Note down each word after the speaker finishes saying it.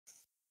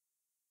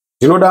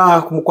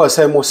Dinoda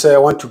Kumukwasai Mose, I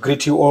want to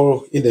greet you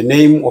all in the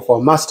name of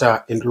our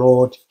Master and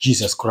Lord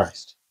Jesus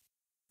Christ.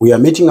 We are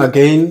meeting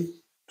again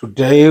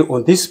today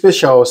on this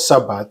special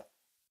Sabbath,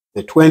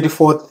 the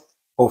 24th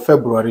of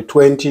February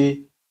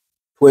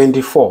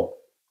 2024.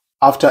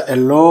 After a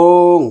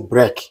long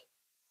break,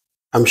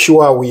 I'm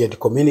sure we had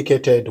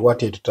communicated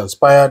what had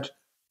transpired.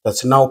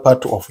 That's now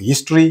part of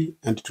history,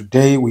 and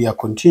today we are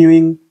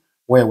continuing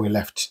where we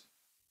left.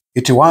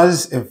 It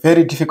was a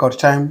very difficult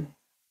time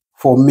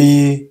for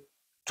me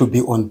to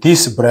be on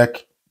this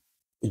break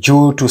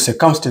due to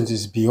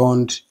circumstances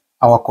beyond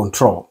our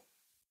control.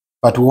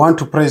 But we want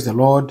to praise the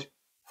Lord,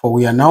 for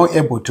we are now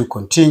able to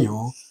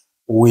continue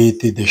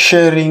with the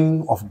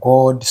sharing of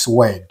God's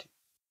Word.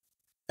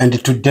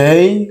 And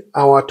today,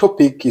 our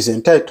topic is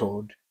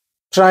entitled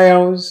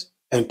Trials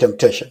and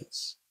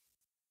Temptations.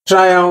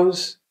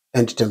 Trials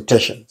and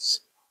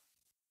Temptations.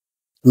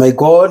 May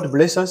God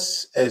bless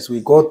us as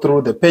we go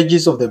through the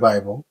pages of the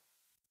Bible,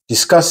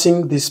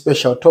 discussing this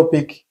special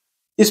topic,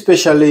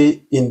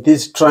 especially in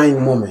these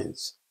trying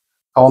moments.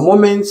 Our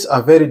moments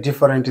are very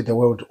different the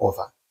world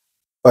over,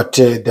 but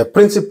the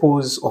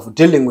principles of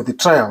dealing with the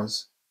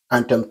trials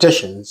and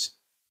temptations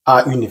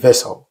are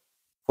universal,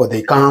 for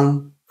they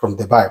come from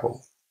the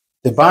Bible.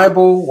 The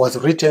Bible was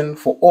written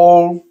for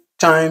all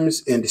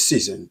times and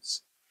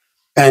seasons,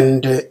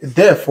 and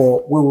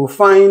therefore we will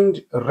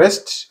find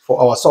rest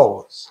for our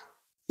souls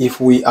if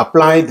we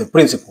apply the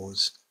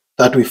principles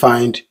that we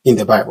find in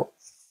the Bible.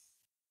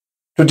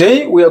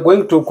 Today we are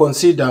going to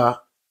consider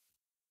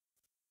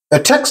a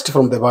text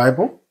from the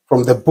Bible,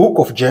 from the book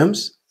of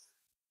James,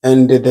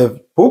 and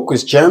the book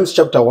is James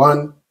chapter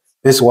 1,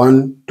 verse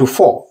 1 to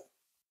 4.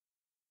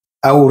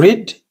 I will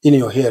read in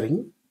your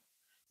hearing.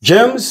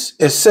 James,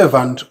 a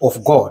servant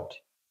of God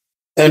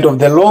and of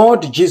the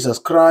Lord Jesus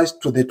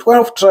Christ, to the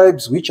 12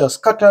 tribes which are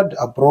scattered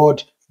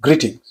abroad,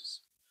 greetings.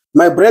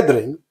 My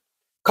brethren,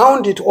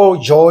 count it all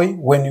joy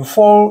when you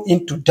fall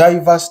into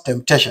diverse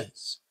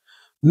temptations,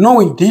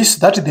 knowing this,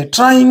 that the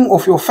trying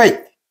of your faith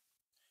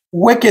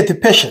worketh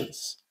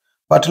patience.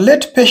 But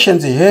let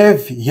patience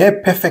have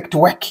her perfect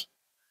work,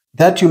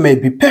 that you may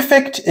be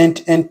perfect and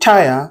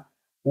entire,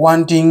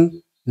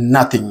 wanting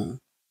nothing.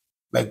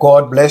 May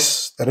God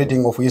bless the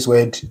reading of His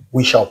word.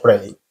 We shall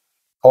pray.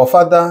 Our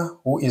Father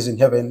who is in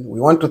heaven, we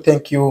want to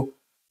thank you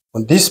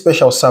on this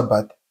special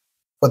Sabbath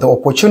for the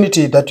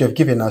opportunity that you have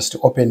given us to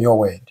open your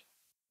word.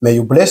 May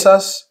you bless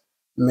us,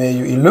 may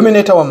you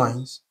illuminate our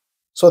minds,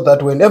 so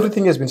that when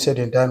everything has been said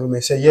and done, we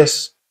may say,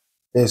 yes,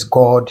 there is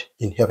God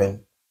in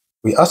heaven.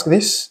 We ask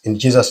this in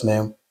Jesus'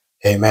 name,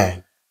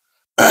 amen.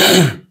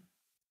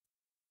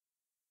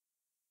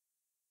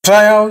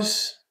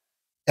 Trials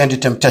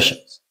and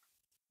temptations.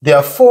 There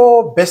are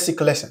 4 basic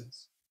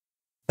lessons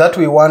that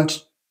we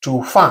want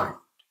to find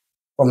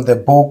from the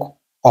book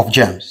of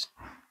James.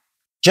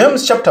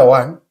 James chapter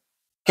 1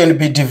 can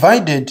be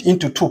divided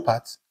into 2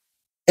 parts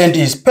and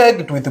is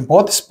pegged with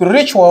both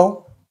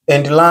spiritual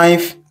and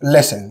life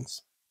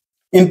lessons.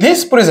 In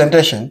this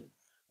presentation,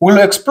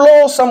 we'll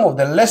explore some of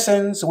the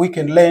lessons we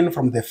can learn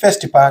from the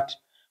first part,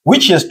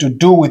 which has to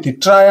do with the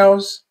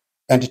trials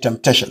and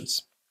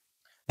temptations.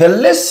 The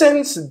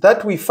lessons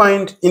that we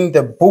find in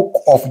the book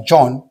of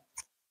John,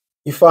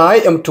 if I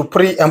am to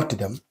preempt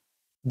them,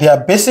 they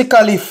are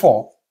basically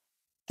 4.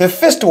 The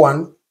first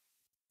one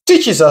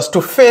teaches us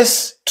to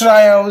face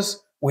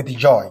trials with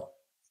joy.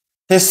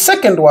 The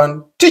second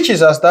one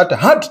teaches us that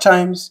hard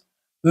times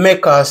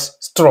make us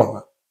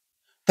stronger.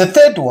 The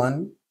third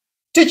one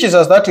teaches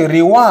us that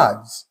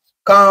rewards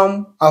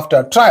come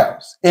after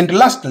trials. And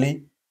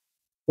lastly,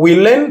 we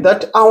learn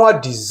that our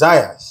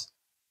desires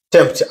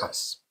tempt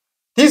us.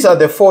 These are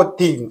the 4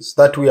 things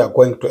that we are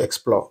going to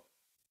explore.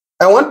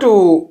 I want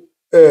to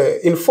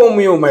inform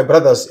you, my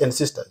brothers and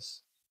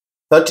sisters,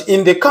 that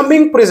in the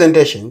coming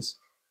presentations,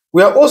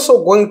 we are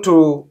also going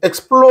to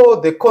explore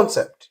the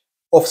concept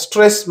of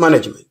stress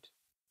management.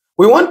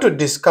 We want to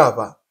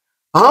discover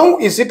how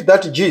is it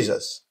that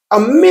Jesus,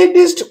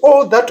 amidst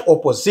all that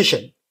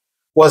opposition,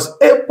 was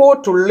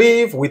able to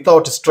live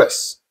without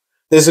stress.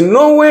 There's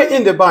nowhere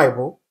in the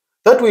Bible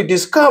that we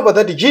discover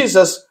that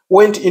Jesus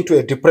went into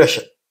a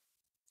depression.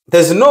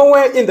 There's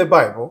nowhere in the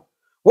Bible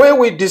where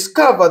we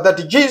discover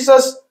that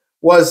Jesus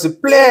was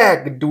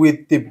plagued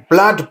with the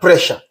blood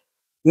pressure.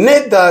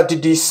 Neither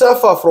did he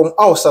suffer from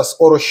ulcers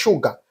or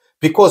sugar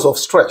because of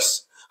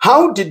stress.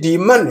 How did he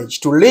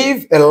manage to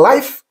live a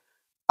life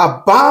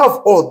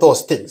above all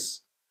those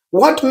things?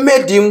 What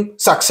made him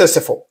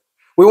successful?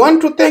 We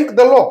want to thank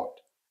the Lord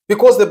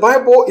because the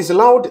Bible is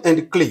loud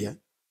and clear,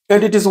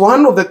 and it is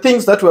one of the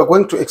things that we are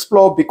going to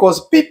explore,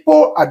 because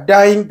people are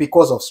dying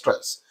because of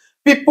stress.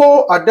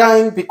 People are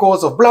dying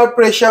because of blood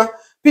pressure.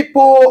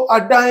 People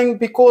are dying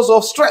because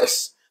of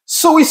stress.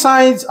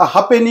 Suicides are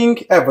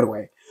happening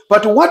everywhere.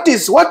 But what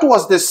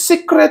was the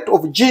secret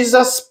of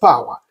Jesus'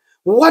 power?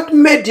 What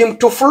made him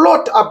to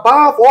float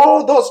above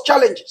all those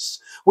challenges?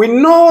 We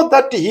know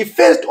that he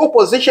faced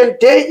opposition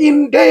day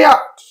in, day out.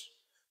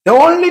 The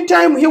only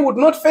time he would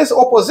not face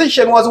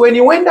opposition was when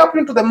he went up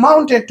into the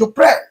mountain to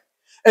pray.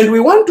 And we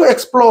want to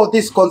explore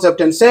this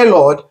concept and say,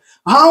 Lord,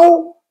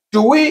 how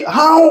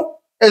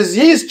as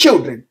his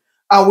children,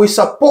 are we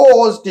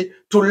supposed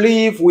to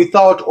live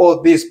without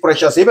all these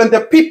pressures? Even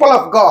the people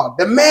of God,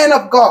 the men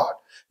of God,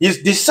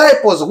 his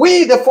disciples,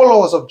 we the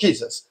followers of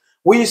Jesus,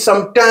 we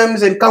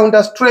sometimes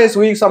encounter stress.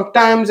 We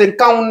sometimes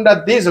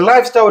encounter these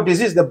lifestyle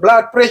disease, the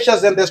blood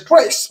pressures and the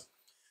stress.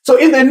 So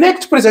in the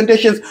next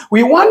presentations,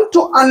 we want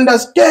to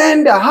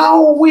understand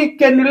how we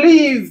can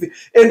live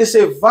and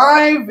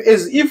survive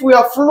as if we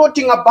are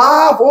floating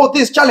above all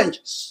these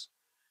challenges.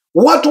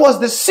 What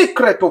was the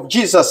secret of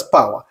Jesus'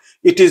 power?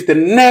 It is the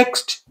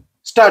next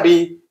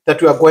study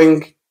that we are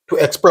going to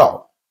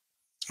explore.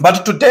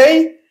 But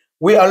today,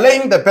 we are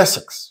laying the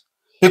basics,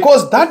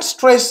 because that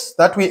stress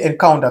that we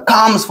encounter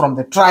comes from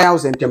the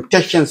trials and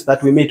temptations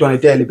that we meet on a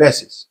daily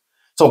basis.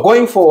 So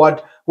going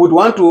forward, we'd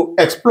want to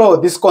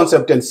explore this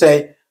concept and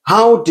say,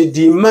 how did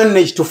he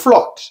manage to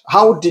float?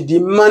 How did he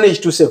manage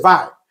to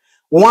survive?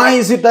 Why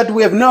is it that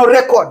we have no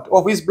record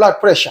of his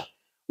blood pressure?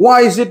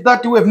 Why is it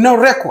that we have no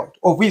record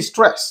of his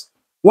stress?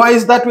 Why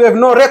is that we have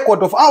no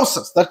record of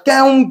ulcers that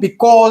came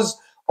because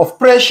of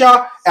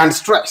pressure and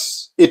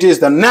stress? It is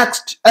the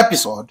next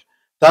episode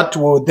that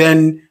we'll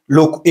then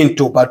look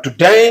into. But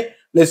today,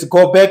 let's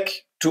go back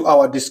to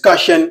our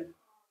discussion,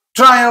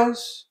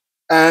 trials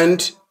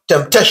and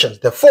temptations,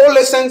 the 4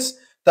 lessons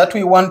that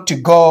we want to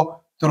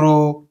go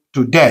through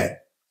today.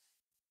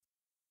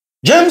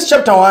 James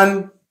chapter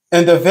 1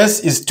 and the verse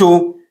is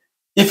 2.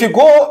 If you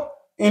go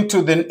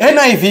into the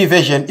NIV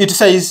version, it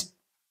says,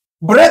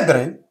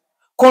 "Brethren,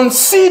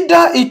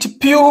 consider it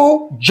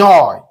pure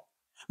joy,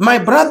 my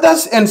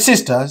brothers and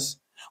sisters,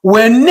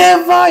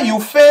 whenever you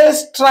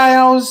face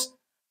trials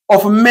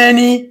of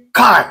many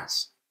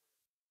kinds."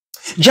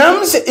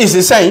 James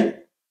is saying,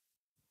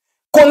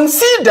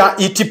 consider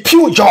it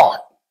pure joy.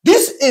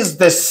 This is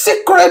the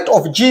secret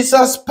of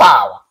Jesus'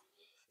 power.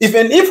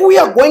 Even if we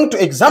are going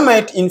to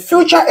examine it in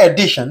future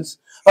editions,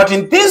 but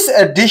in this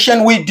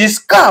edition, we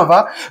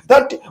discover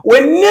that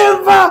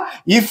whenever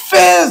he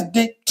faced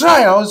the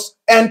trials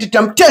and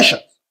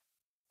temptations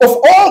of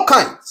all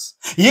kinds,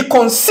 he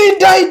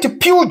considered it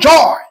pure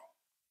joy.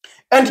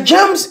 And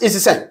James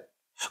is saying,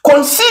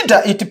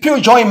 consider it pure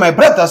joy, my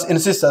brothers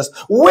and sisters,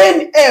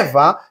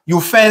 whenever you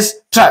face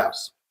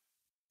trials.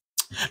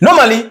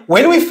 Normally,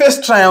 when we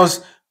face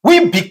trials,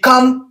 we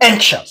become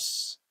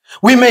anxious.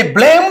 We may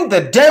blame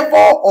the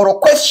devil or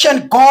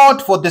question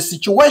God for the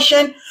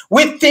situation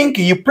we think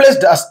he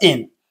placed us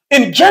in.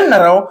 In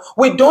general,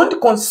 we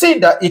don't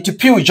consider it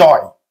pure joy.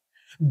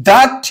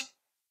 That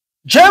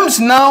James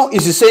now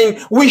is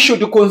saying we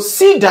should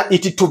consider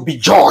it to be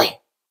joy.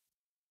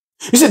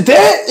 You see,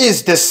 there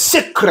is the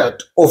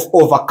secret of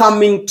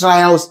overcoming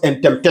trials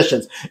and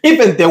temptations,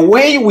 even the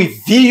way we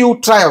view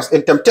trials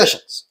and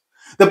temptations.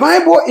 The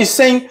Bible is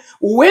saying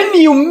when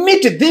you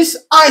meet this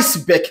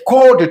iceberg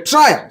called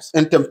trials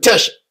and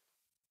temptation,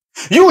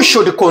 you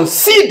should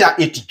consider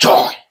it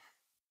joy.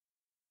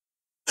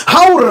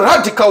 How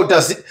radical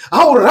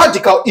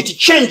it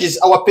changes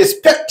our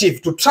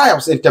perspective to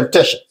trials and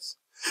temptations.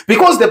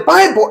 Because the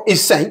Bible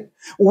is saying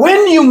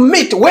when you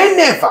meet,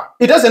 whenever,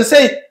 it doesn't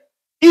say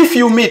if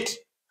you meet,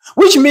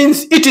 which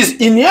means it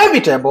is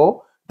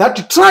inevitable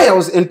that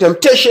trials and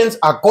temptations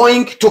are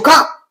going to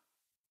come.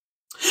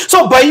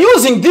 So by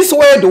using this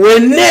word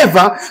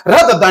whenever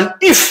rather than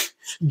if,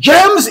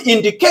 James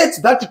indicates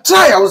that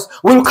trials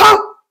will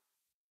come.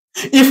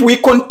 If we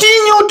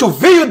continue to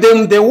view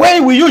them the way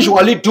we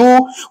usually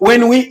do,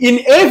 when we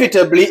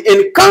inevitably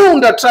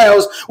encounter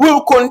trials, we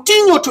will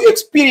continue to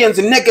experience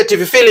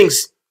negative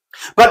feelings.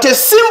 But a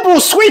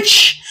simple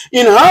switch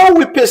in how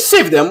we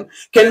perceive them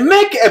can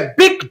make a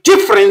big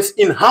difference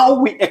in how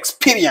we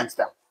experience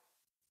them.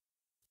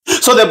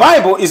 So the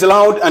Bible is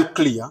loud and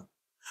clear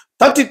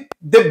that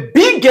the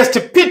biggest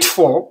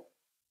pitfall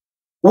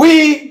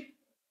we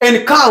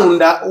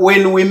encounter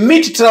when we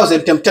meet trials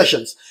and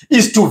temptations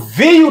is to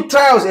view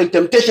trials and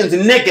temptations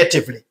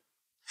negatively.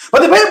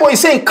 But the Bible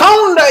is saying,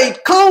 count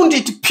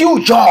it pure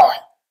joy.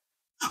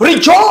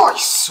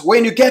 Rejoice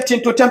when you get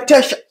into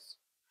temptations.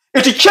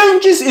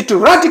 It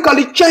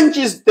radically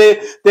changes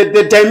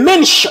the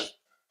dimension,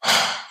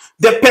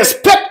 the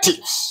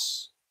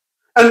perspectives.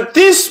 And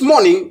this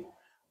morning,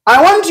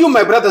 I want you,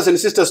 my brothers and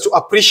sisters, to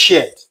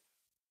appreciate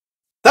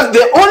that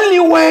the only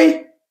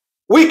way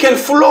we can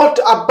float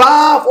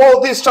above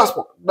all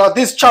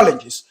these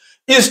challenges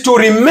is to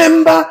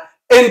remember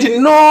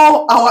and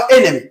know our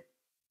enemy.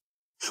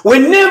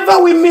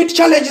 Whenever we meet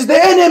challenges, the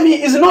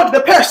enemy is not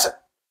the person.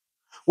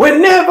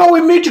 Whenever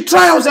we meet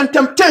trials and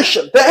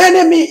temptation, the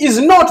enemy is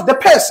not the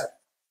person.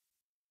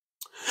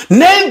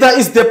 Neither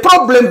is the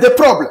problem the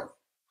problem.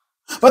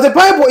 But the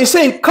Bible is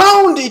saying,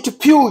 count it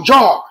pure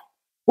joy.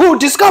 We will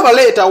discover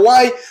later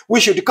why we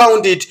should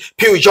count it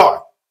pure joy.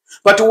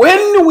 But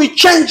when we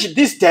change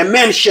this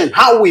dimension,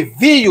 how we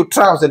view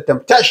trials and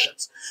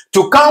temptations,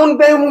 to count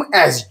them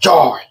as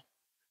joy,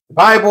 the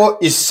Bible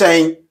is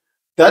saying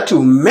that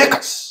will make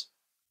us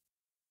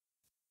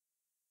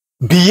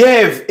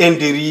behave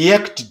and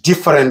react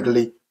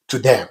differently to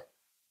them.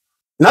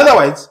 In other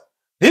words,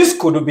 this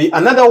could be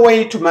another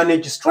way to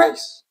manage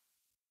stress.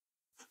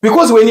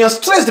 Because when you're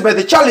stressed by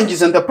the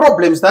challenges and the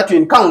problems that you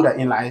encounter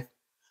in life,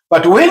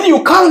 but when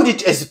you count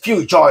it as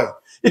pure joy,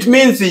 it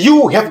means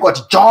you have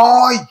got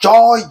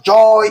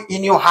joy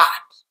in your heart.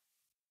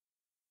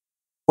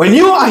 When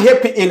you are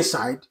happy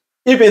inside,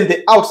 even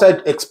the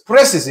outside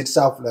expresses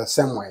itself the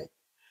same way.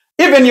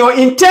 Even your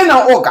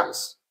internal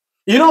organs.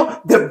 You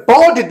know, the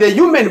body, the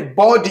human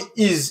body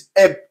is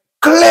a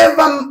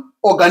clever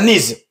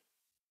organism.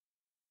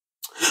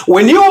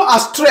 When you are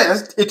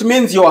stressed, it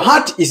means your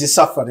heart is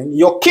suffering,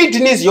 your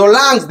kidneys, your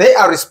lungs, they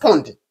are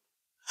responding.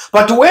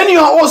 But when you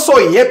are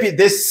also happy,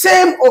 the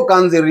same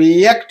organs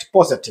react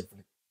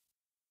positively.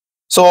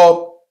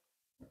 So,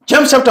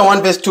 James chapter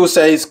 1 verse 2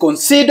 says,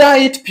 "Consider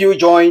it pure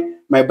joy,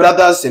 my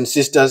brothers and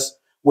sisters,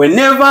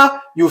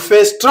 whenever you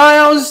face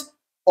trials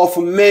of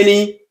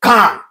many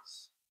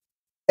kinds."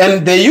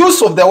 And the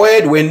use of the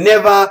word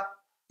 "whenever"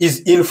 is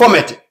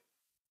informative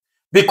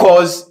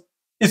because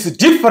it's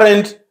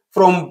different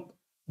from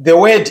the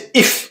word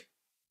 "if."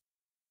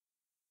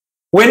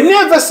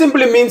 Whenever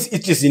simply means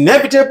it is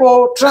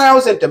inevitable,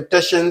 trials and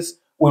temptations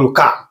will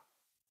come.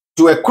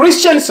 To a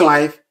Christian's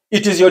life,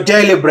 it is your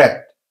daily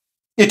bread.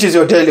 It is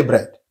your daily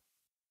bread.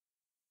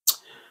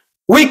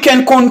 We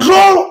can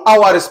control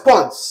our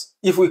response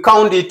if we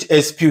count it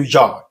as pure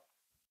joy.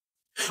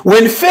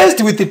 When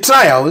faced with the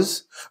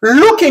trials,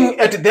 looking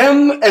at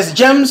them as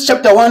James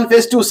chapter 1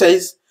 verse 2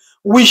 says,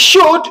 we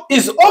should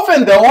is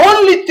often the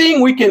only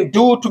thing we can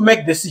do to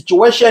make the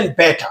situation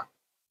better.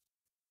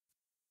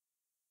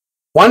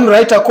 One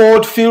writer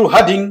called Phil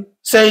Harding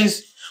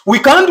says, we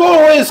can't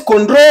always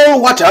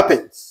control what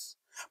happens,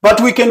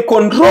 but we can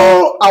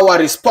control our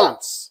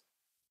response.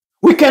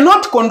 We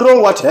cannot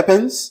control what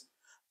happens,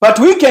 but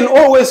we can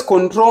always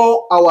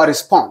control our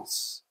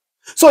response.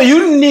 So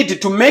you need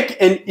to make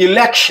an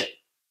election.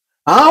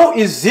 How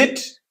is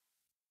it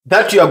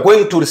that you are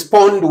going to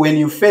respond when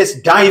you face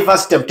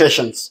diverse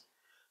temptations?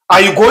 Are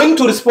you going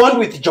to respond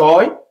with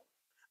joy?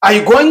 Are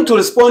you going to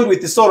respond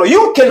with sorrow?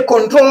 You can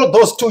control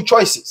those two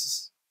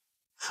choices.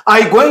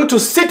 Are you going to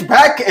sit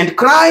back and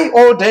cry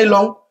all day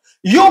long?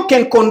 You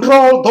can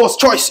control those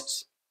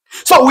choices.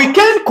 So we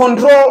can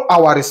control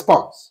our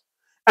response.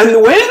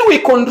 And when we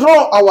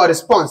control our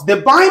response, the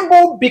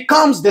Bible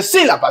becomes the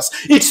syllabus.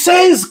 It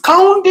says,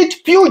 count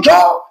it pure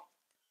joy.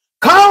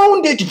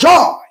 Count it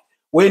joy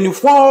when you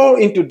fall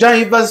into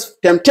diverse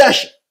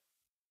temptation.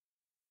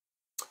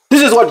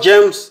 This is what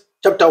James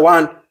chapter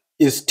 1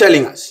 is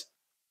telling us.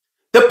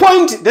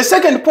 The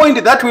second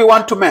point that we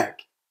want to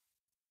make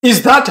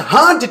is that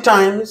hard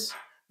times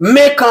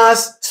make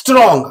us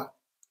stronger.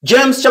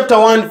 James chapter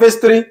 1 verse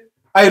 3,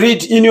 I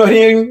read in your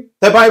hearing,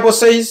 the Bible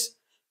says,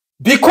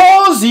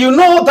 because you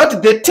know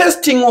that the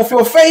testing of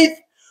your faith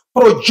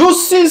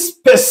produces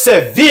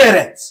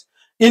perseverance.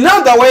 In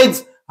other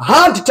words,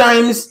 hard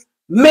times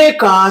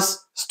make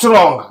us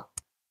stronger.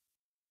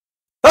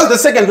 That's the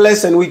second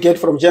lesson we get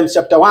from James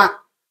chapter 1.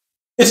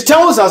 It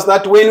tells us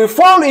that when we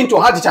fall into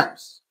hard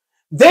times,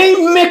 they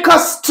make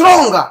us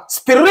stronger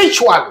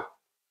spiritually.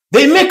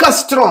 They make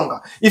us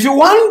stronger. If you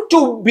want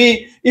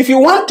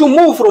to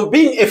move from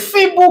being a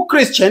feeble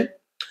Christian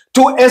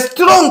to a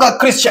stronger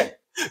Christian,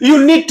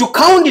 you need to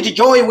count it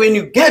joy when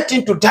you get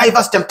into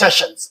diverse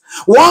temptations.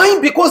 Why?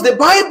 Because the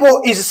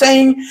Bible is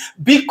saying,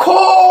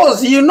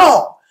 because you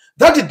know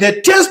that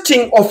the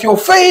testing of your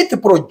faith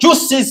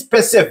produces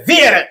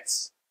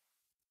perseverance.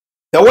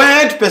 The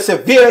word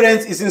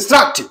perseverance is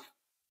instructive.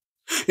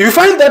 You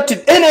find that the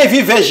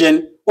NIV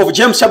version of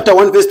James chapter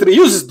 1 verse 3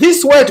 uses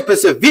this word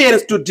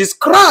perseverance to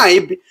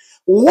describe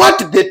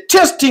what the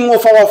testing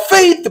of our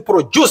faith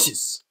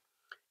produces.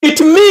 It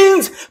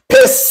means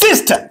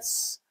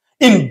persistence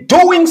in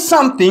doing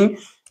something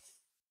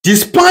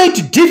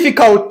despite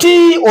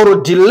difficulty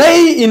or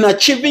delay in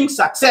achieving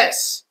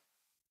success.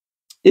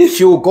 If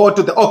you go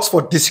to the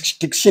Oxford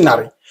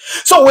Dictionary.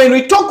 So when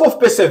we talk of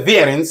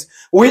perseverance,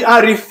 we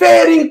are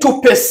referring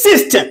to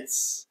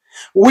persistence.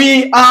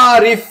 We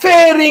are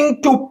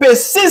referring to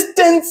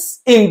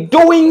persistence in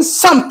doing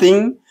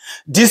something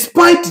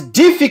despite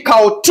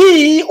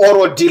difficulty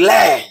or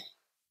delay.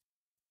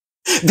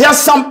 There are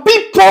some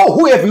people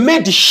who have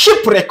made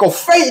shipwreck of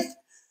faith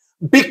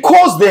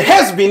because there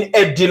has been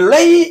a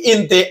delay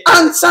in the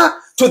answer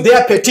to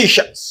their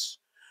petitions.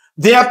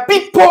 There are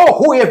people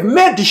who have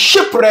made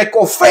shipwreck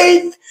of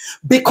faith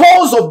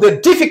because of the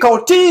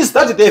difficulties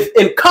that they've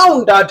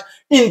encountered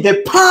in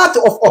the path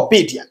of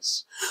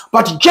obedience.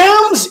 But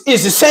James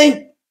is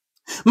saying,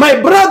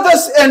 my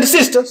brothers and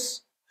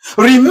sisters,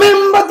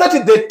 remember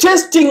that the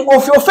testing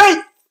of your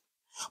faith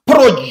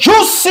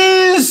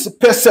produces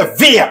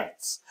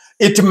perseverance.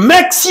 It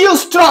makes you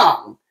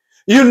strong.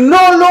 You're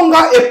no longer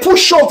a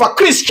pushover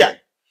Christian.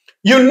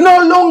 You're no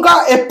longer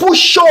a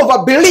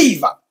pushover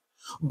believer.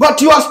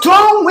 But you are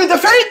strong with the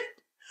faith.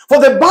 For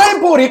the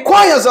Bible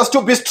requires us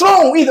to be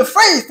strong in the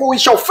faith, for we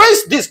shall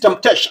face these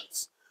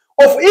temptations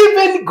of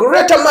even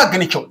greater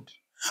magnitude.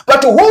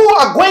 But who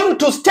are going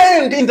to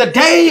stand in the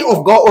day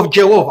of God, of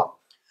Jehovah?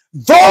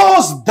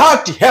 Those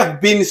that have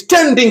been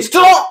standing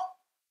strong.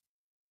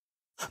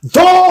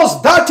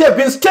 Those that have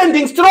been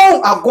standing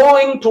strong are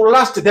going to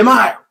last the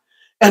mile.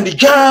 And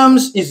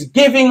James is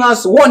giving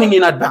us warning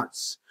in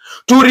advance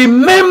to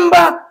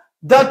remember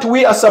that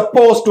we are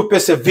supposed to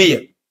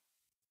persevere.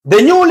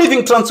 The New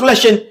Living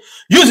Translation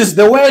uses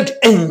the word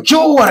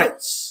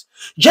endurance.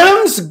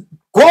 James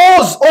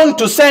goes on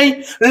to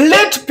say,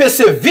 let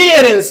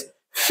perseverance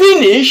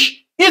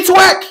finish its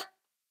work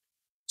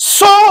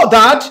so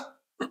that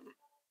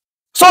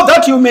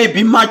you may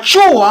be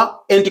mature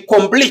and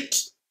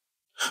complete,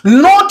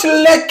 not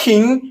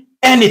lacking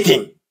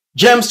anything.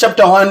 James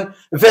chapter 1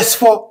 verse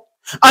 4.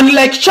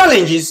 Unlike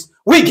challenges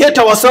we get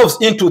ourselves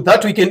into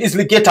that we can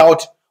easily get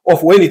out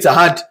of when it's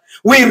hard,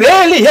 we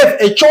rarely have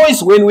a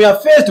choice when we are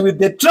faced with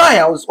the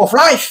trials of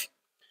life.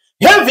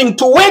 Having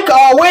to work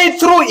our way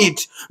through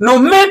it, no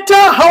matter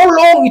how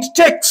long it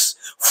takes,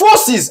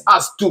 forces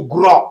us to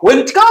grow. When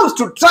it comes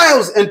to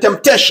trials and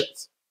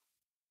temptations,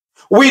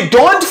 we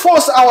don't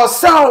force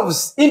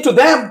ourselves into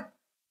them,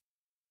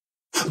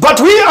 but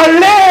we are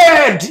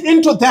led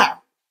into them.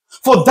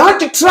 For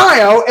that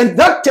trial and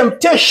that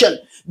temptation,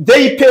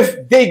 they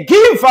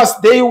give us,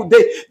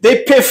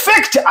 they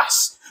perfect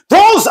us.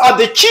 Those are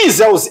the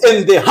chisels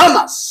and the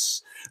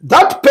hammers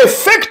that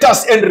perfect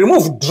us and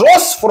remove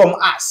dross from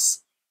us.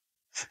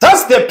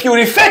 That's the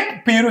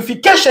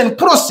purification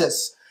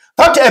process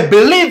that a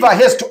believer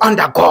has to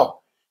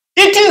undergo.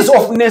 It is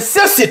of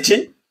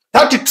necessity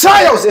that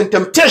trials and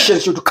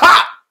temptations should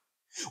come.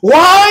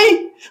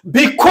 Why?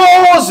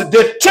 Because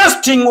the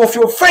testing of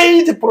your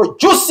faith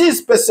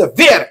produces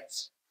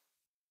perseverance.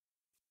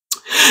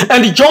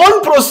 And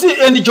James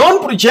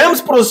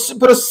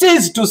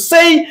proceeds to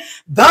say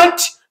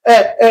that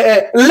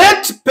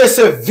let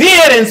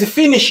perseverance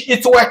finish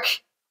its work,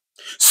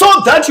 so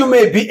that you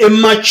may be a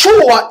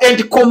mature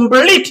and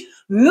complete,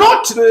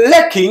 not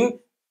lacking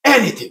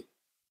anything.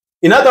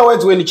 In other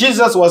words, when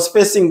Jesus was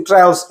facing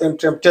trials and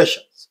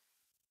temptations,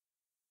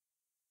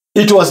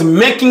 it was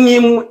making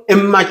him a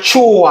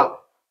mature,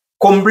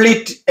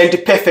 complete,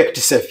 and perfect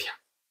Savior.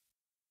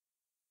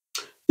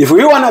 If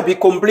we want to be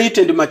complete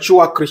and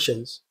mature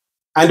Christians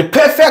and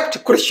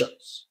perfect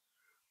Christians,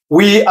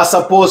 we are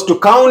supposed to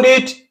count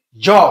it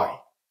joy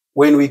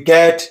when we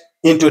get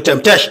into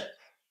temptation,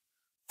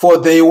 for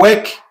they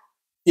work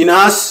in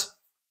us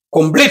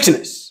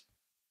completeness,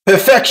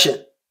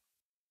 perfection,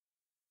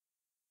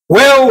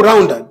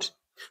 well-rounded.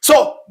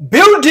 So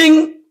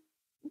building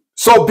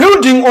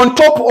on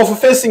top of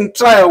facing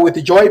trial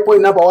with joy,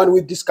 point number one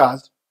we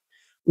discussed,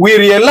 we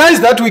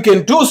realize that we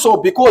can do so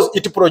because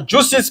it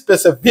produces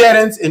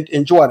perseverance and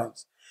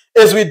endurance.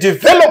 As we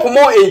develop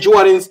more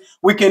endurance,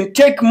 we can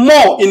take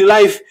more in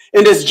life,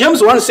 and as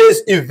James 1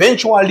 says,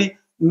 eventually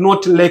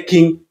not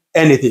lacking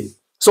anything.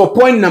 So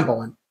point number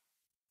one,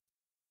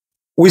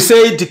 we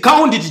say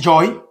count it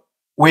joy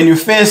when you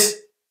face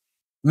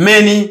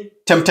many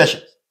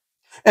temptations.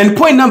 And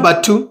point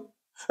number two,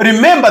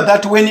 remember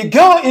that when you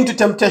go into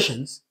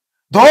temptations,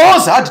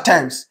 those hard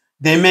times,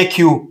 they make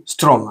you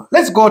stronger.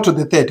 Let's go to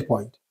the third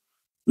point.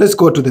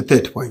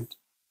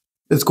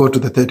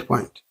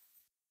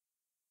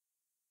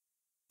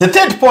 The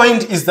third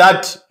point is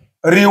that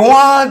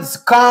rewards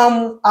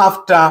come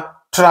after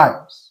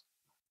trials.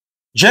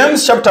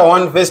 James chapter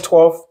 1 verse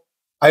 12,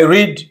 I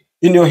read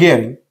in your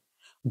hearing,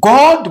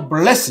 God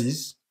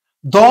blesses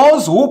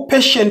those who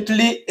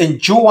patiently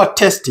endure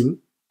testing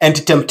and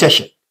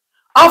temptation.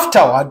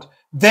 Afterward,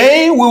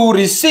 they will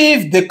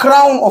receive the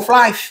crown of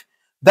life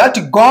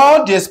that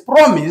God has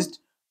promised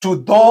to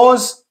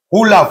those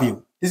who love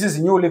him. This is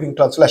New Living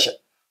Translation.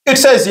 It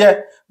says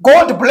here,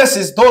 God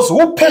blesses those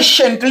who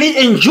patiently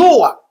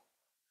endure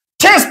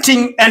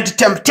testing and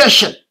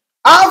temptation.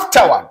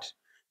 Afterward,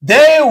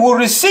 they will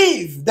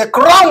receive the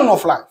crown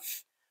of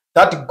life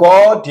that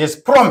God has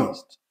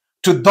promised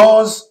to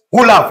those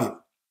who love him.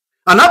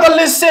 Another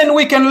lesson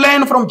we can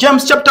learn from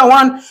James chapter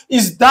 1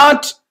 is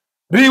that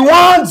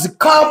rewards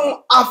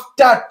come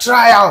after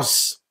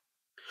trials.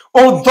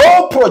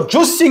 Although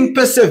producing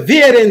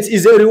perseverance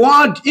is a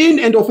reward in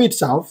and of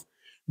itself,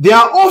 there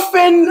are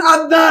often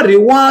other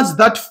rewards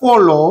that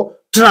follow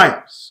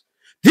trials.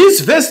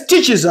 This verse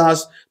teaches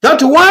us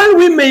that while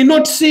we may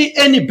not see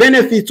any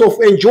benefits of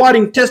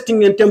enduring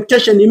testing and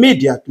temptation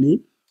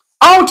immediately,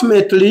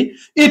 ultimately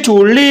it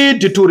will lead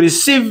to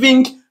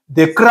receiving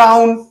the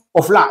crown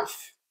of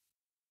life.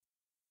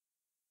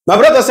 My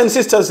brothers and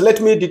sisters, let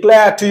me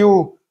declare to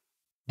you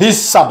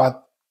this Sabbath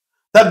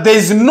that there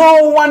is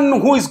no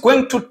one who is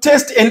going to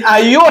taste an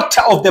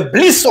iota of the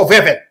bliss of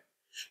heaven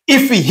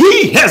if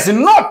he has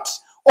not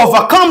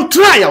overcome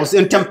trials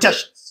and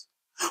temptations.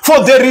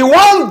 For the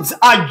rewards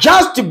are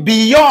just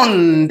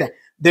beyond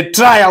the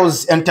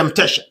trials and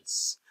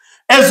temptations.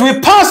 As we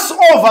pass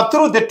over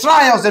through the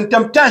trials and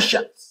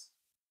temptations,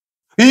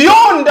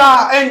 yonder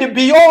and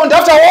beyond,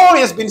 after all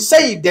has been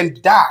said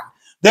and done,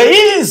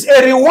 there is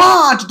a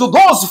reward to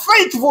those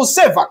faithful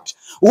servants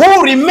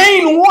who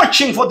remain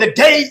watching, for the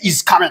day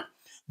is coming.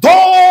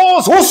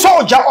 Those who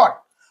soldier on,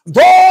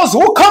 those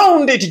who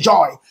count it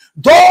joy,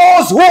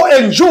 those who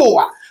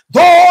endure,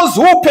 those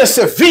who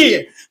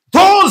persevere,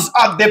 those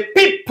are the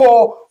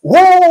people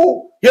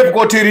who have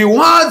got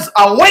rewards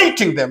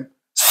awaiting them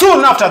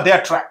soon after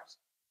their trials.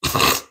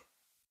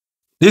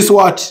 This is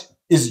what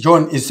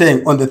John is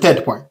saying on the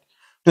third point.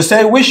 To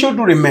say we should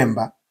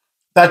remember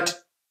that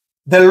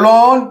the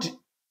Lord,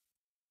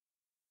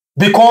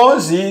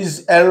 because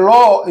He's a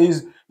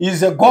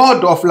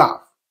God of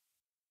love,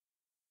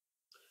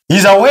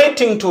 He's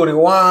awaiting to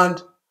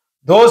reward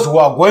those who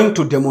are going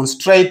to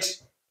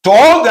demonstrate to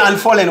all the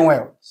unfallen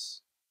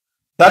worlds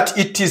that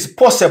it is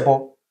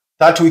possible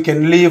that we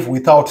can live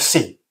without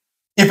sin,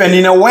 even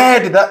in a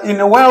world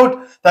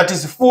that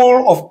is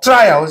full of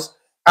trials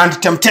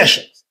and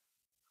temptations.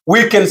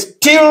 We can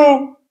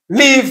still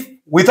live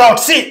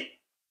without sin.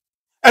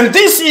 And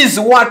this is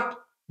what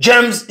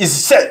James is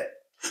saying.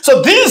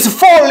 So these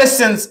 4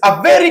 lessons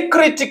are very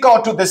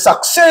critical to the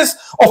success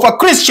of a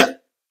Christian.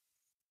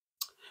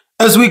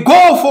 As we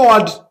go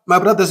forward, my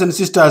brothers and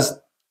sisters,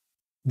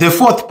 the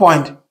 4th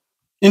point,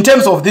 in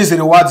terms of these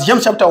rewards,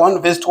 James chapter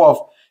 1, verse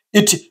 12,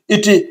 it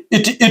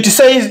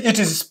says it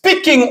is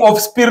speaking of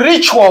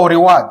spiritual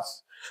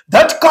rewards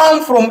that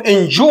come from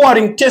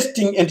enduring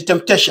testing and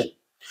temptation.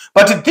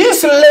 But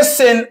this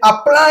lesson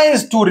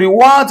applies to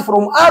rewards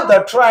from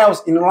other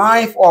trials in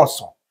life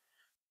also.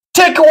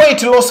 Take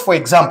weight loss, for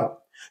example.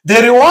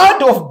 The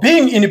reward of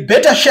being in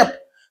better shape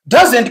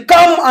doesn't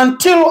come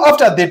until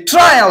after the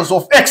trials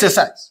of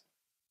exercise.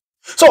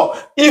 So,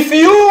 if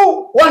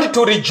you want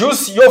to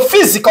reduce your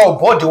physical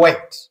body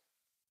weight,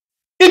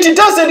 it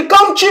doesn't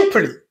come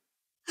cheaply.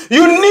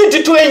 You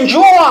need to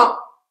endure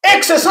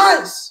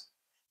exercise,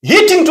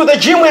 hitting to the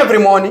gym every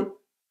morning,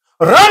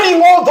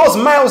 running all those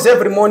miles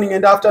every morning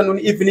and afternoon,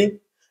 evening,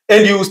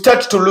 and you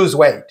start to lose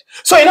weight.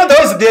 So in other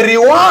words, the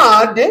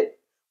reward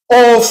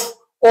of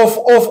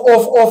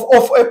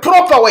a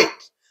proper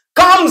weight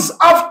comes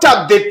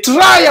after the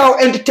trial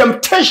and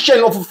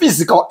temptation of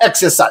physical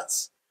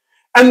exercise.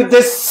 And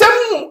the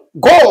same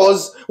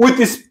goes with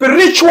the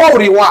spiritual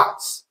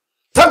rewards.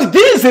 That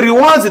these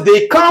rewards,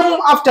 they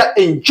come after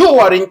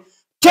enduring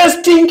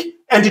testing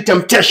and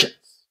temptation.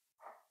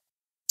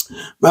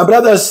 My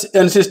brothers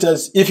and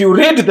sisters, if you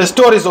read the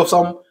stories of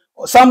some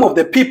of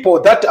the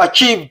people that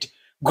achieved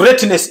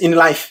greatness in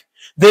life,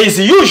 there is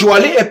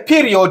usually a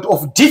period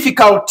of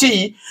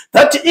difficulty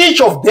that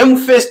each of them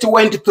first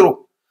went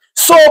through.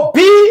 So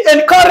be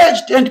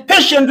encouraged and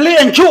patiently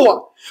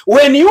endure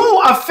when you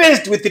are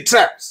faced with the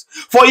trials.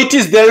 For it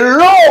is the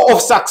law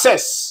of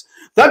success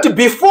that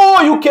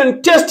before you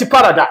can taste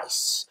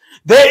paradise,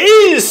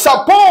 there is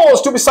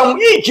supposed to be some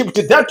Egypt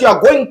that you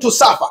are going to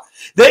suffer.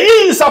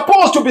 There is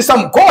supposed to be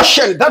some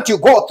Goshen that you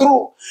go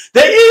through.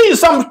 There is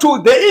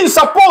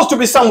supposed to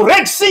be some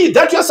Red Sea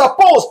that you are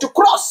supposed to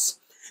cross.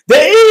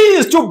 There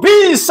is to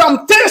be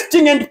some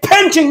testing and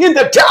painting in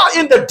the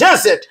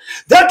desert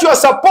that you are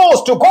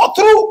supposed to go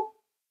through.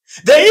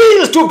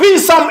 There is to be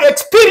some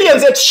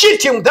experience at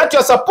Shittim that you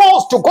are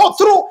supposed to go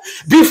through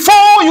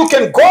before you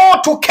can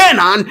go to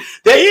Canaan.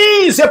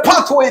 There is a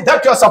pathway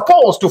that you are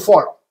supposed to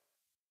follow.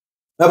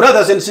 My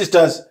brothers and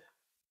sisters,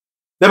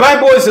 the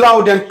Bible is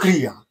loud and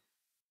clear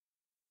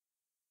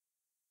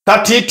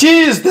that it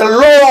is the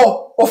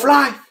law of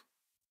life.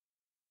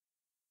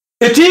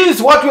 It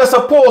is what we are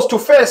supposed to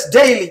face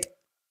daily.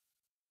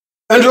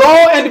 And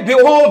lo and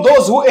behold,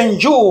 those who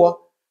endure,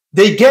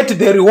 they get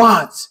the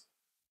rewards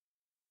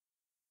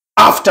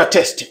after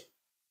testing.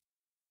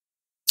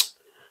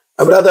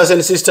 My brothers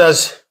and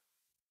sisters,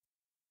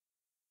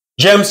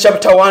 James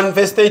chapter 1,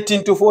 verse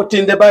 13 to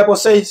 14, the Bible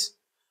says,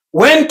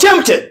 when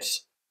tempted,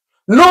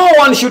 no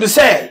one should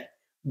say,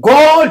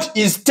 God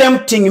is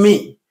tempting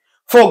me.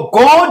 For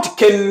God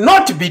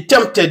cannot be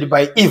tempted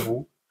by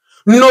evil,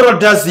 nor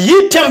does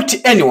he tempt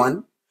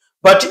anyone,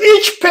 but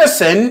each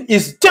person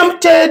is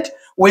tempted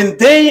when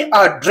they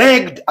are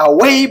dragged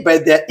away by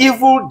their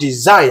evil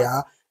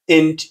desire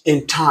and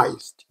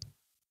enticed.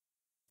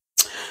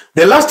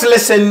 The last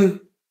lesson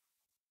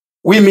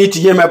we meet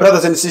here, my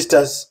brothers and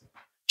sisters,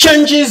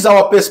 changes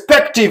our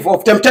perspective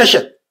of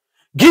temptation,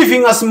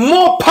 giving us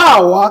more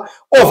power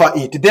over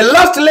it. The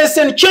last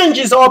lesson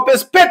changes our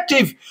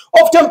perspective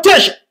of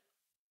temptation.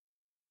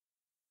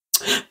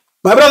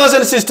 My brothers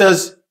and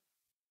sisters,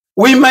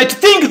 we might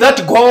think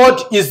that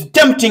God is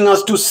tempting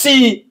us to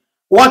see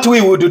what we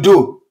would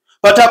do.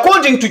 But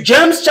according to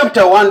James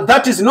chapter 1,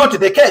 that is not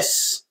the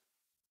case.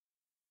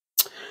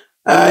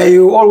 I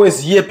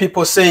always hear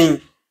people saying,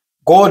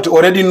 God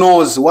already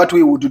knows what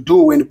we would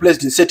do when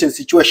placed in certain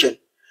situation.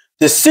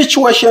 The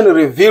situation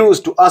reveals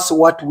to us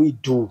what we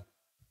do.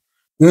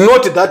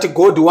 Not that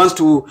God wants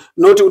to,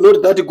 not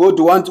that God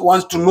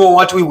wants to know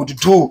what we would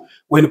do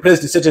when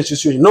placed in certain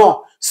situation.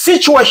 No,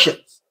 situations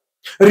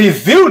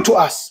reveal to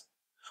us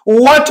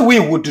what we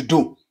would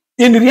do.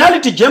 In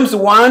reality, James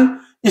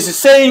 1 is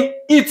saying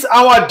it's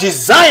our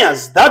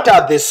desires that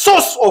are the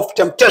source of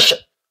temptation.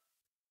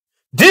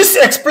 This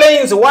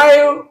explains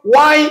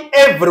why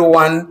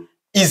everyone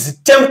is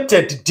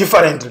tempted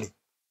differently.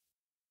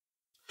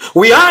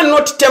 We are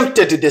not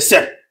tempted the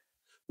same.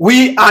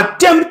 We are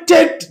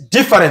tempted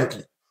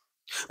differently.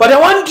 But I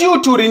want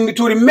you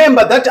to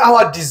remember that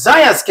our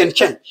desires can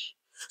change.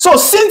 So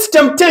since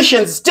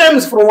temptation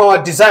stems from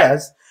our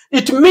desires,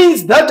 it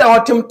means that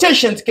our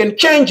temptations can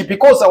change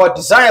because our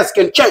desires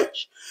can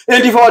change.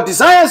 And if our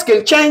desires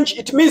can change,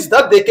 it means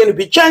that they can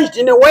be changed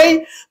in a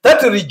way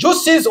that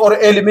reduces or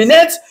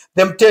eliminates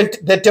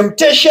the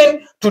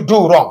temptation to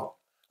do wrong.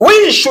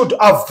 We should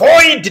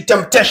avoid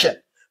temptation.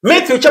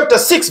 Matthew chapter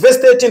 6 verse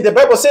 13, the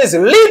Bible says,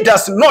 lead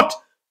us not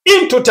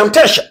into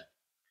temptation.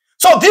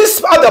 So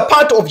this other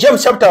part of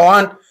James chapter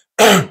 1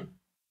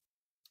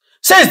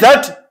 says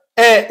that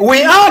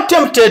we are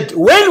tempted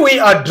when we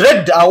are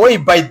dragged away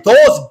by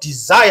those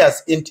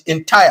desires and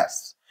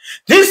entires.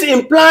 This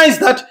implies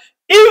that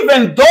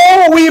even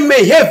though we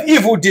may have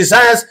evil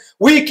desires,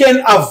 we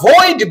can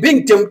avoid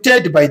being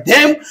tempted by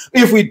them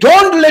if we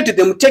don't let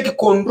them take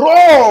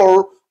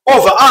control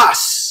over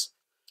us.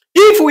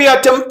 If we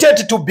are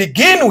tempted to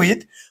begin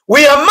with,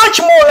 we are much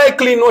more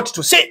likely not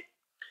to sin.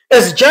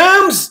 As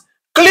James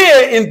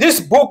clear in this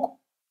book,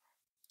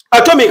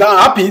 Atomic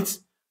Habits,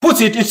 puts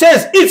it, it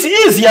says, it's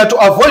easier to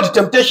avoid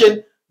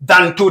temptation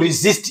than to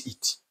resist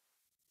it.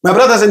 My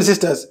brothers and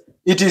sisters,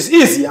 it is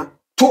easier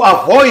to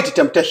avoid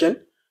temptation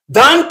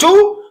than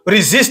to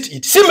resist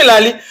it.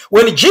 Similarly,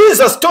 when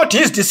Jesus taught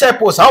his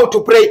disciples how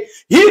to pray,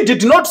 he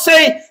did not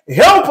say,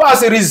 help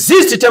us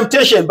resist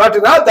temptation, but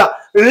rather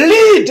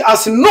lead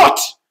us not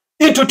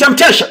into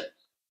temptation.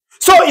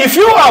 So if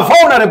you are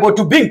vulnerable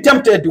to being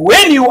tempted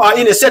when you are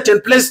in a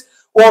certain place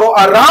or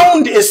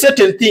around a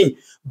certain thing,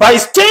 by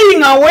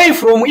staying away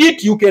from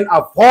it, you can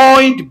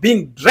avoid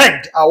being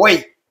dragged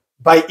away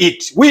by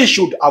it. We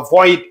should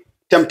avoid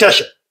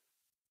temptation.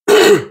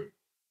 In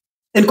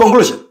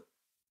conclusion,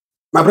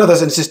 my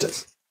brothers and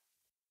sisters,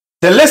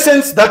 the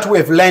lessons that we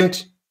have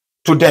learned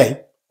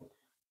today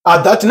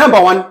are that,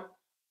 number one,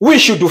 we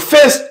should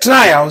face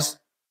trials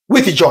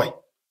with joy.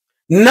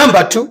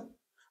 Number two,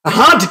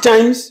 hard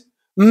times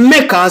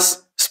make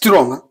us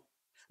stronger.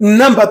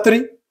 Number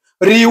three,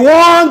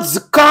 rewards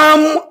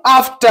come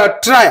after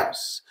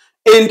trials,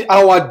 and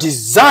our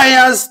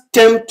desires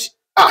tempt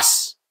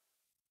us.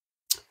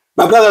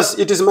 My brothers,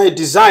 it is my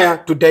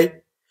desire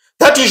today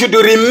that you should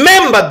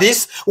remember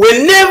this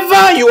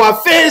whenever you are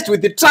faced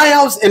with the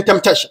trials and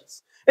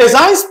temptations. As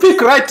I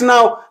speak right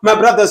now, my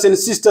brothers and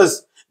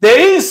sisters, there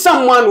is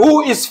someone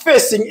who is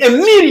facing a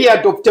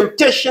myriad of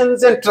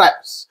temptations and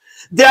trials.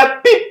 There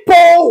are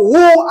people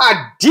who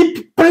are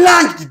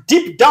plunged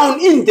deep down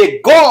in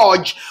the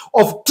gorge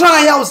of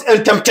trials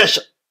and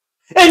temptation.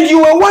 And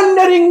you are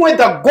wondering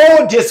whether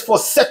God has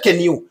forsaken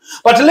you.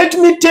 But let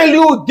me tell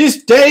you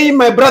this day,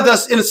 my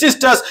brothers and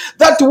sisters,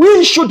 that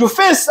we should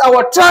face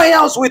our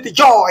trials with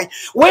joy.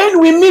 When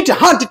we meet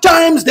hard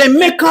times, they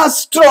make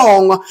us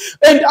strong.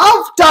 And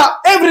after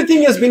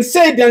everything has been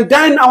said and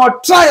done, our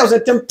trials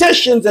and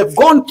temptations have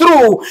gone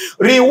through,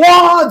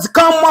 rewards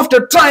come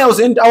after trials,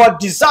 and our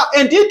desire,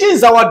 and it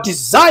is our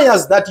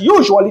desires that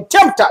usually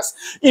tempt us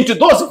into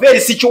those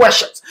very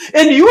situations.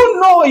 And you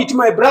know it,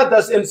 my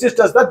brothers and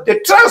sisters, that the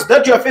trials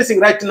that you are facing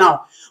right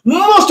now,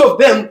 most of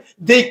them,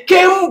 they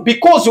came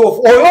because of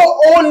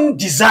your own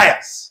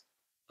desires.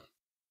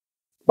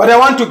 But I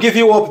want to give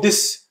you hope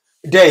this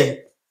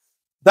day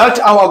that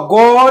our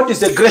God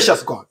is a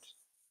gracious God.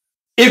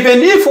 Even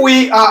if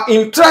we are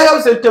in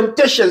trials and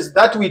temptations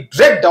that we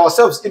dragged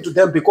ourselves into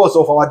them because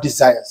of our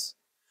desires,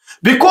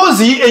 because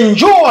he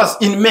endures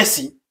in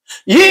mercy,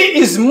 he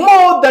is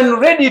more than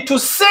ready to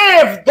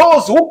save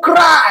those who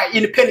cry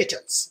in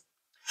penitence.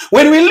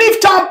 When we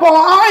lift up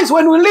our eyes,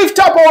 when we lift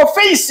up our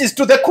faces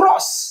to the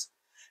cross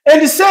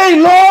and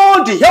say,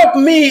 Lord, help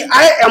me,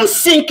 I am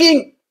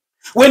sinking.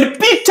 When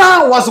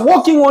Peter was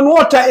walking on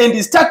water and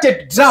he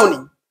started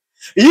drowning,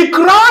 he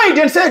cried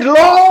and said,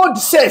 Lord,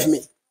 save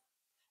me.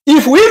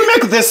 If we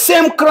make the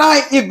same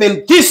cry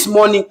even this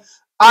morning,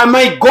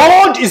 my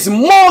God is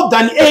more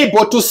than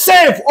able to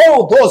save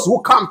all those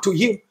who come to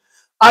him.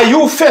 Are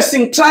you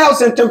facing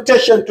trials and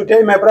temptation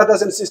today, my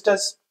brothers and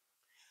sisters?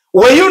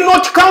 Were you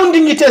not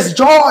counting it as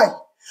joy?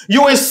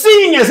 You were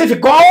seeing as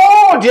if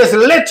God has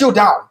let you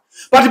down.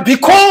 But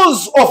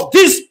because of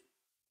this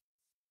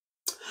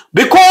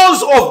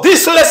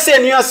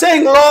lesson, you are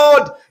saying,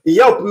 Lord,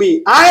 help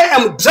me. I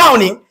am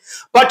drowning,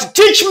 but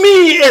teach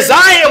me as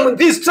I am in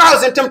these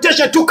trials and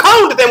temptations to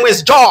count them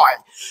as joy.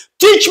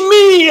 Teach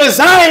me as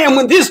I am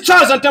in these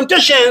trials and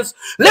temptations.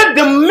 Let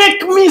them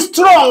make me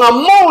strong and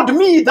mold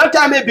me that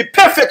I may be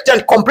perfect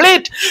and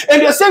complete.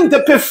 And you're saying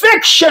the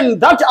perfection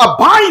that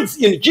abides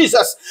in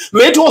Jesus,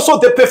 made also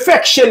the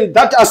perfection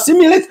that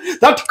assimilates,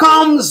 that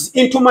comes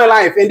into my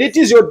life. And it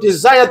is your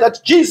desire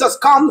that Jesus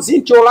comes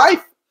into your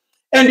life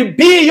and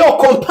be your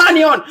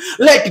companion,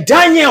 like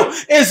Daniel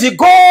as he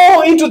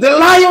go into the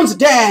lion's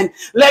den,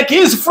 like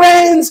his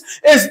friends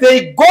as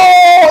they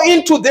go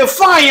into the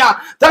fire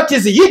that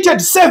is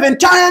heated 7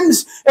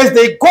 times, as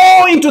they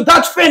go into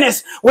that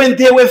furnace when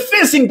they were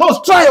facing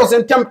those trials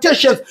and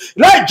temptations,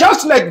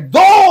 just like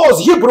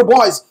those Hebrew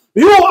boys.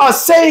 You are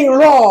saying,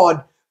 Lord,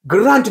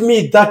 grant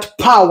me that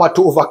power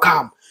to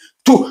overcome,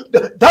 to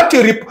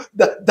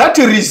that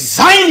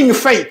resigning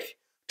faith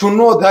to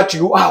know that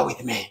you are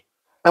with me.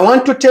 I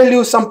want to tell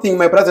you something,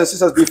 my brothers and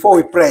sisters, before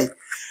we pray,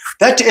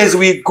 that as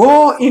we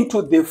go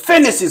into the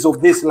furnaces of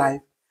this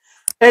life,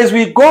 as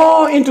we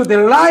go into the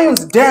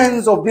lion's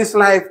dens of this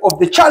life, of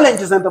the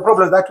challenges and the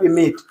problems that we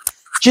meet,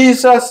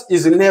 Jesus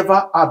is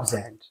never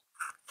absent.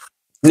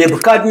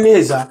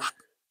 Nebuchadnezzar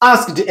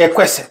asked a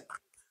question.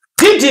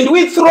 Didn't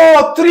we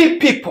throw 3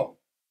 people?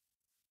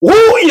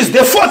 Who is the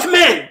 4th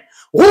man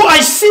who I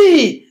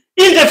see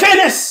in the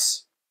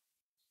furnace?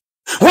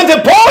 When the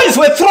boys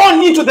were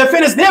thrown into the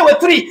furnace, there were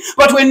 3.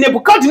 But when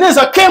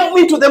Nebuchadnezzar came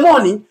into the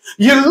morning,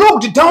 he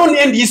looked down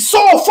and he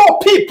saw 4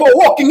 people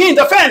walking in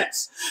the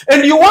furnace.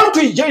 And you want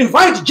to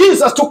invite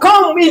Jesus to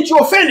come into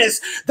your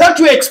furnace that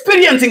you're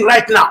experiencing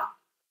right now.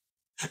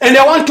 And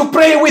I want to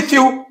pray with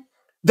you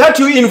that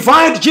you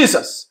invite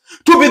Jesus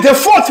to be the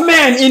 4th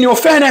man in your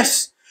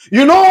furnace.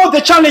 You know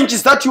the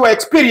challenges that you are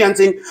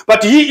experiencing,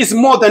 but he is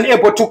more than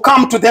able to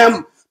come to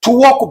them, to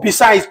walk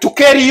beside, to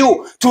carry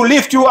you, to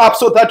lift you up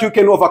so that you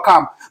can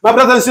overcome. My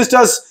brothers and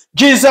sisters,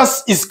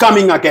 Jesus is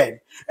coming again.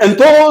 And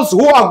those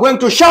who are going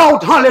to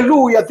shout,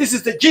 hallelujah, this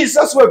is the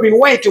Jesus we've been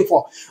waiting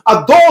for,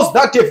 are those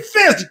that have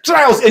faced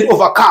trials and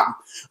overcome,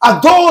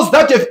 are those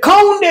that have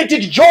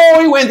counted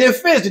joy when they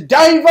faced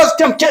diverse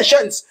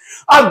temptations,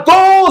 are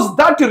those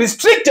that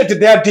restricted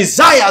their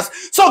desires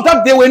so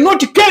that they were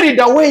not carried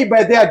away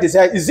by their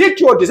desires. Is it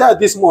your desire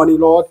this morning,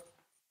 Lord,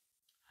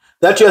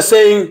 that you're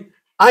saying,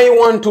 I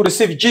want to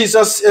receive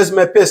Jesus as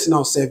my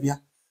personal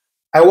Savior?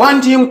 I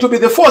want him to be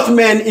the 4th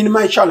man in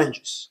my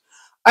challenges.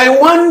 I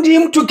want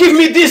him to give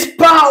me this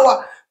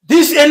power,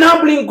 this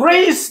enabling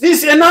grace,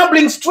 this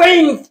enabling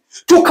strength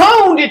to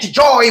count it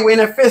joy when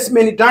I face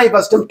many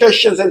diverse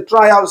temptations and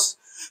trials,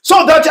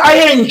 so that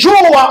I endure,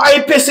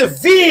 I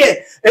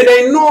persevere, and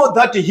I know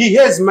that he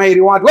has my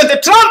reward. When the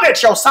trumpet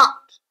shall sound,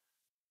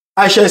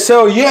 I shall say,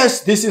 oh,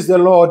 yes, this is the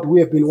Lord we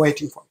have been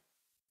waiting for.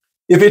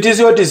 If it is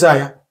your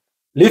desire,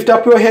 lift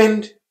up your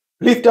hand,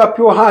 lift up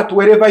your heart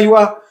wherever you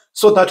are,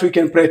 so that we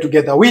can pray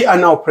together. We are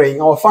now praying.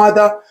 Our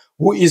Father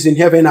who is in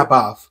heaven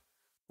above,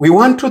 we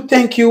want to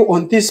thank you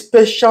on this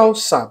special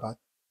Sabbath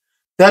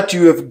that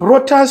you have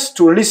brought us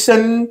to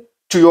listen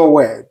to your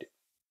word.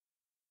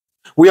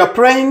 We are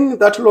praying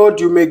that, Lord,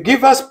 you may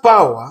give us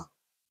power,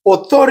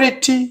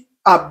 authority,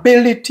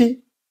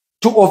 ability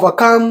to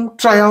overcome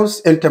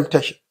trials and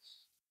temptations.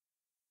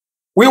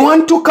 We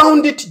want to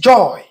count it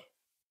joy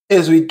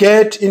as we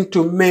get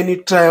into many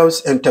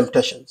trials and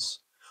temptations.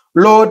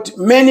 Lord,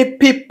 many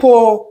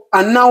people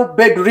are now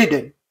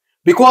bedridden.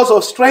 Because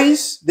of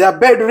stress, they are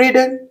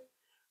bedridden.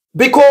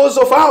 Because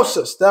of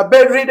ulcers, they are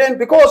bedridden.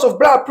 Because of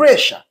blood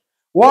pressure.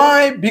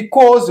 Why?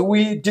 Because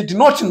we did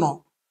not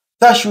know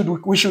that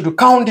we should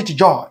count it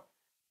joy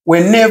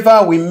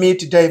whenever we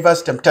meet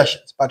diverse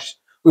temptations. But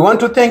we want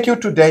to thank you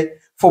today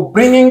for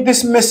bringing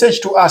this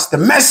message to us, the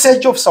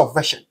message of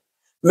salvation.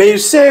 May you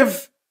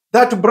save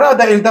that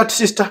brother and that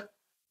sister.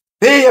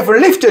 They have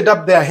lifted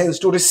up their hands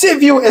to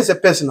receive you as a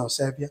personal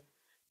Savior.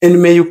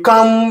 And may you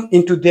come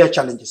into their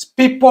challenges.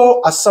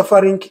 People are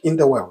suffering in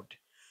the world.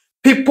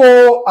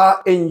 People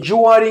are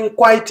enduring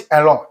quite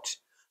a lot.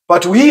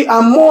 But we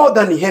are more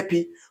than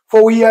happy,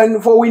 for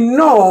we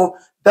know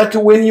that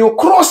when your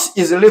cross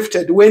is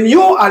lifted, when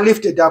you are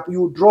lifted up,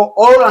 you draw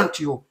all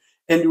unto you.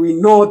 And we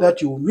know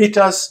that you meet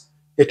us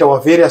at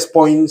our various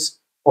points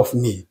of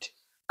need.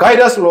 Guide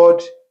us,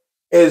 Lord,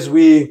 as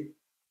we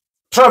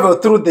travel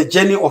through the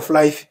journey of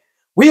life.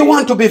 We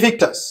want to be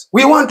victors.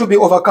 We want to be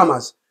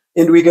overcomers.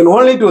 And we can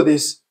only do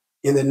this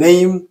in the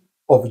name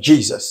of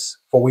Jesus.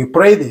 For we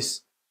pray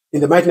this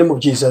in the mighty name of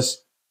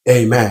Jesus.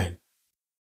 Amen.